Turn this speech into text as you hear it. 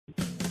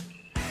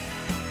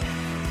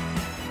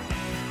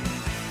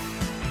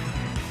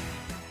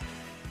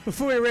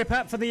Before we wrap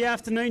up for the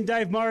afternoon,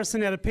 Dave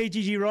Morrison out of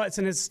PGG writes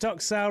in his stock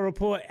sale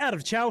report out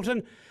of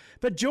Charlton.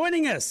 But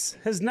joining us,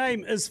 his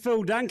name is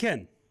Phil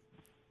Duncan.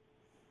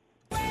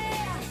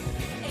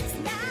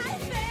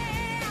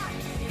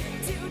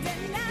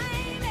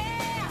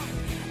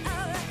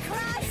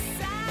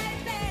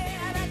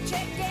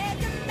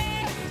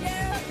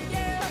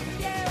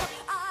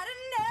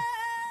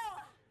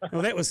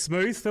 Well, that was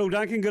smooth. Phil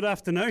Duncan, good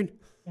afternoon.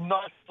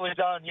 Nicely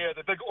done, yeah.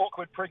 The big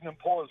awkward pregnant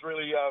pause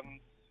really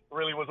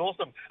was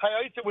awesome.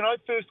 Hey, when I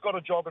first got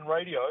a job in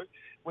radio,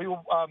 we were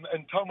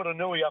in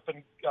Taumaranui up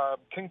in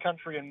King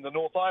Country in the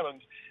North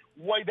Island,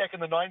 way back in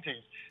the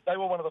 90s. They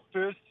were one of the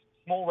first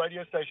small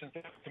radio stations to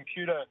have a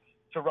computer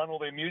to run all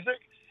their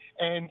music.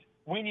 And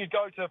when you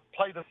go to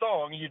play the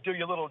song, you do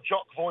your little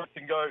jock voice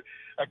and go,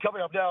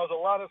 coming up now is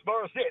Alanis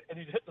Morissette, and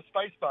you'd hit the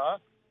space bar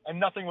and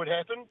nothing would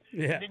happen.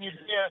 Yeah. And then you'd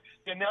hear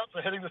the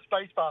announcer hitting the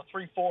space bar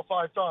 3, 4,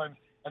 5 times,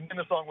 and then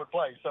the song would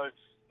play. So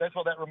that's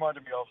what that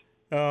reminded me of.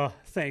 Oh,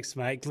 thanks,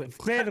 mate.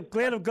 Glad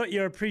I've got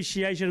your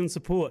appreciation and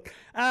support.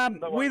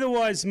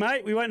 Weather-wise,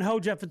 mate, we won't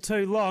hold you up for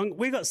too long.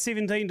 We got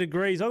 17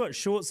 degrees. I've got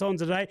shorts on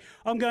today.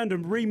 I'm going to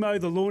remow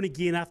the lawn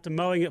again after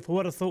mowing it for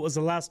what I thought was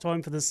the last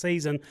time for the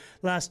season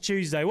last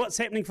Tuesday. What's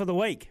happening for the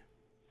week?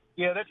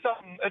 Yeah, that's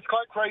it's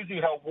quite crazy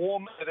how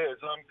warm it is.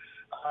 I'm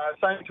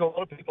saying to a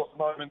lot of people at the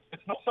moment,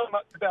 it's not so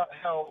much about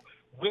how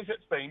wet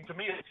it's been. To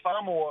me, it's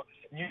far more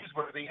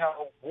newsworthy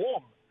how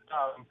warm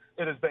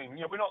it has been.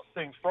 You know, we're not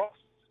seeing frost,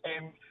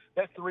 and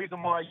that's the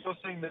reason why you're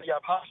seeing the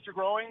pasture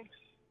growing,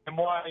 and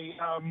why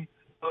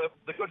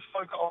the good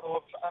folk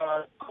of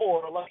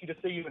Core are lucky to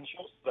see you in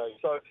shorts today.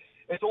 So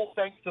it's all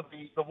thanks to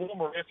the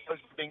warmer air flows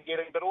we've been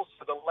getting, but also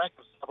the lack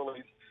of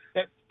southerlies.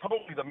 That's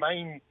probably the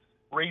main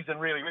reason,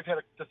 really. We've had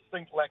a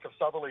distinct lack of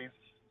southerlies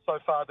so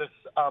far this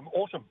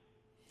autumn.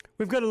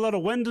 We've got a lot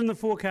of wind in the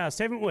forecast,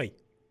 haven't we?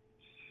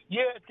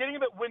 Yeah, it's getting a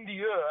bit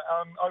windier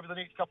over the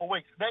next couple of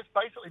weeks. That's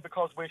basically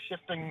because we're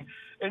shifting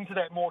into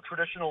that more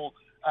traditional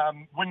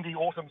windy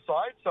autumn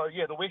side. So,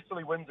 yeah, the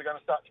westerly winds are going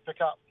to start to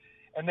pick up,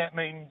 and that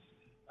means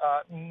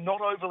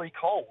not overly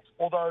cold,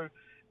 although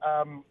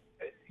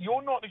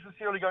you're not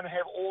necessarily going to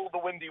have all the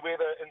windy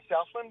weather in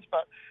Southland,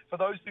 but for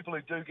those people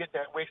who do get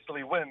that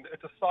westerly wind,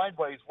 it's a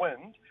sideways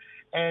wind,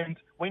 and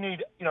we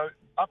need,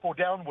 up or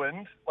down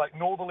wind, like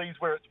northerlies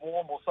where it's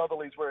warm or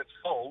southerlies where it's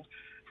cold,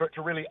 for it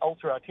to really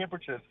alter our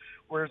temperatures,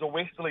 whereas a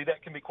westerly,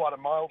 that can be quite a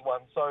mild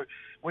one. So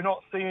we're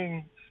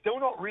still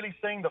not really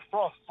seeing the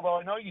frost, although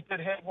I know you did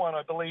have one,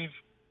 I believe,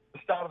 the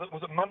start of it,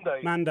 was it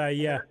Monday? Monday,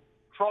 yeah.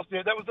 Frost,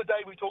 yeah, that was the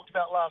day we talked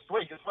about last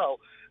week as well.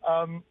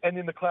 And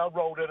then the cloud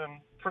rolled in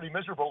and pretty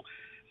miserable.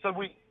 So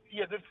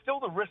there's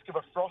still the risk of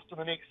a frost in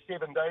the next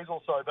 7 days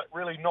or so, but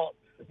really not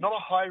a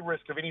high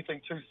risk of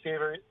anything too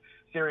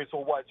serious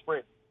or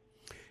widespread.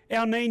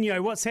 El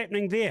Nino, what's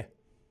happening there?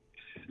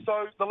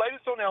 So the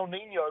latest on El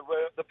Nino,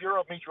 the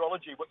Bureau of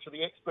Meteorology, which are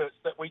the experts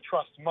that we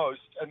trust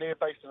most, and they're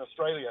based in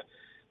Australia,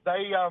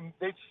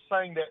 they're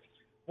saying that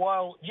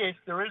while, yes,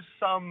 there is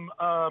some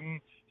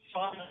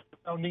sign of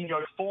El Nino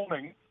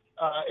forming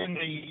in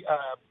the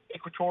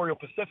equatorial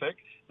Pacific,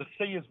 the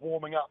sea is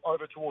warming up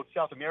over towards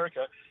South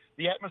America,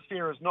 the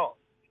atmosphere is not.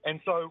 And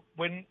so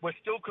when we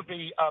still could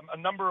be a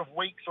number of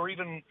weeks or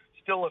even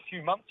still a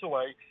few months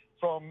away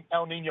from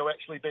El Nino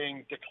actually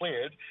being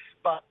declared,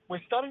 but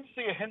we're starting to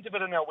see a hint of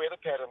it in our weather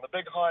pattern. The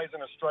big highs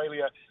in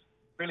Australia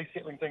really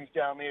settling things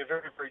down there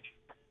very, very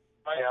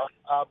now.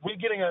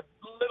 We're getting a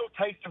little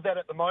taste of that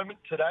at the moment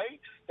today,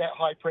 that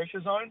high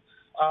pressure zone,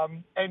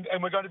 and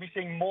we're going to be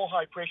seeing more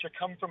high pressure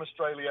come from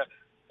Australia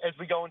as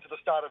we go into the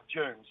start of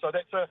June. So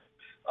that's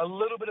a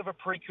little bit of a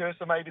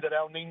precursor maybe that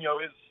El Nino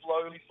is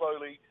slowly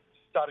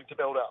starting to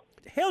build up.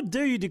 How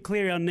do you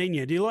declare El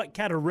Nino? Do you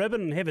cut a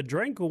ribbon and have a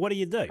drink, or what do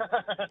you do?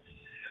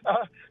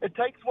 It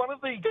takes one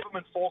of the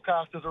government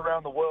forecasters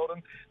around the world,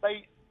 and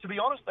to be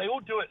honest, they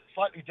all do it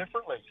slightly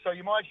differently. So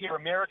you might hear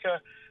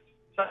America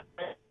say,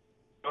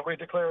 we're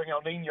declaring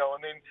El Nino,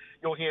 and then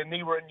you'll hear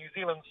NIWA in New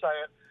Zealand say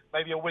it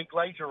maybe a week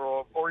later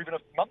or even a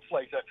month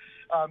later.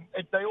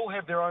 They all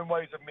have their own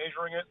ways of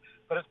measuring it,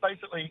 but it's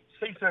basically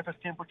sea surface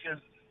temperatures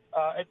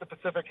at the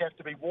Pacific have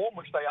to be warm,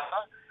 which they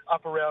are,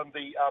 up around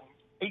the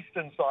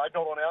eastern side,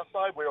 not on our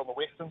side, we're on the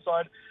western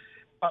side.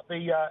 But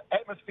the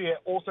atmosphere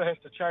also has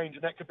to change,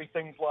 and that could be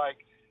things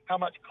like how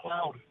much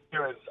cloud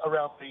there is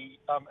around the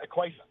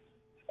equator.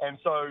 And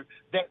so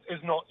that is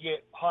not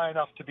yet high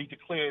enough to be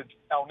declared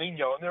El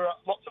Nino. And there are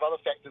lots of other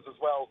factors as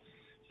well.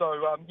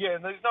 So, and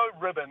there's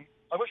no ribbon.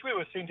 I wish we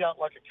were sent out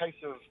like a case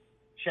of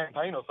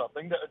champagne or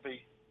something. That'd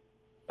be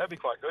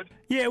quite good.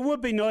 Yeah, it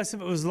would be nice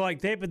if it was like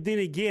that. But then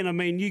again, I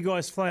mean, you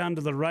guys fly under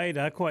the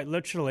radar quite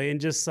literally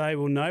and just say,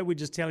 well, no, we're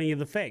just telling you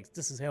the facts.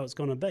 This is how it's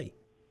going to be.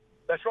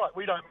 That's right.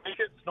 We don't make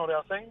it. It's not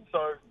our thing.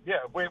 So,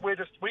 yeah, we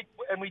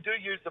do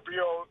use the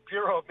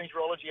Bureau of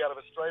Meteorology out of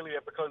Australia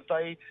because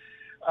they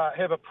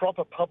have a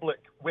proper public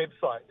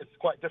website. It's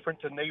quite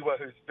different to NIWA,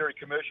 who's very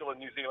commercial in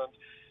New Zealand,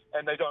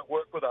 and they don't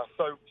work with us.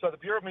 So the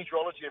Bureau of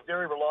Meteorology are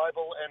very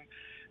reliable, and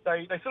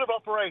they sort of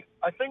operate,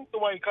 I think the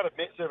way kind of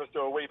Met Service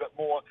do a wee bit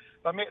more,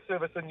 but Met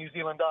Service in New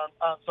Zealand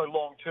aren't so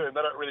long-term.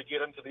 They don't really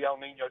get into the El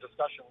Nino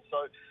discussion.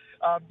 So,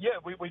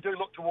 we do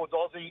look towards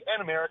Aussie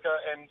and America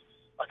and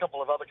a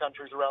couple of other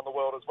countries around the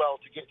world as well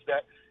to get to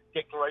that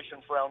declaration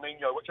for El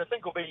Nino, which I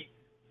think will be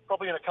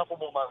probably in a couple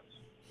more months.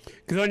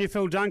 Good on you,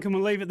 Phil Duncan.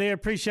 We'll leave it there.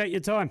 Appreciate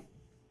your time.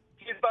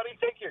 Cheers, buddy.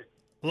 Thank you.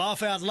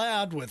 Laugh out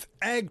loud with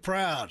Ag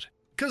Proud,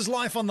 because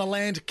life on the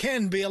land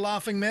can be a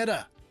laughing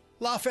matter.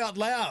 Laugh out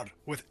loud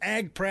with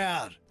Ag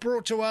Proud,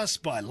 brought to us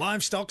by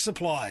Livestock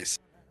Supplies.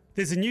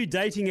 There's a new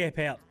dating app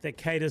out that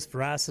caters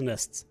for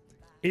arsonists.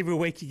 Every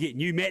week you get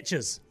new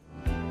matches.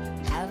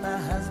 Have a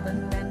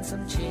husband and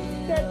some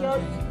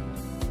children.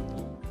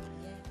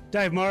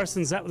 Dave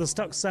Morrison's up with a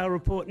stock sale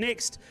report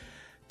next.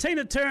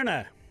 Tina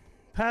Turner.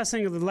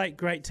 Passing of the late,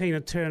 great Tina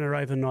Turner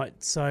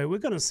overnight. So we're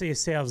going to see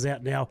ourselves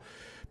out now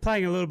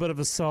playing a little bit of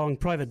a song,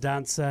 Private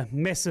Dancer.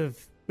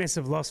 Massive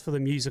loss for the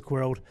music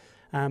world.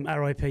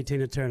 R.I.P.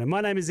 Tina Turner.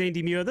 My name is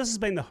Andy Muir. This has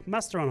been the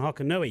Muster on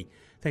Hokanui.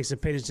 Thanks to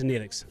Peter's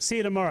Genetics. See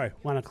you tomorrow,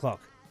 1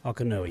 o'clock,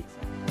 Hokanui.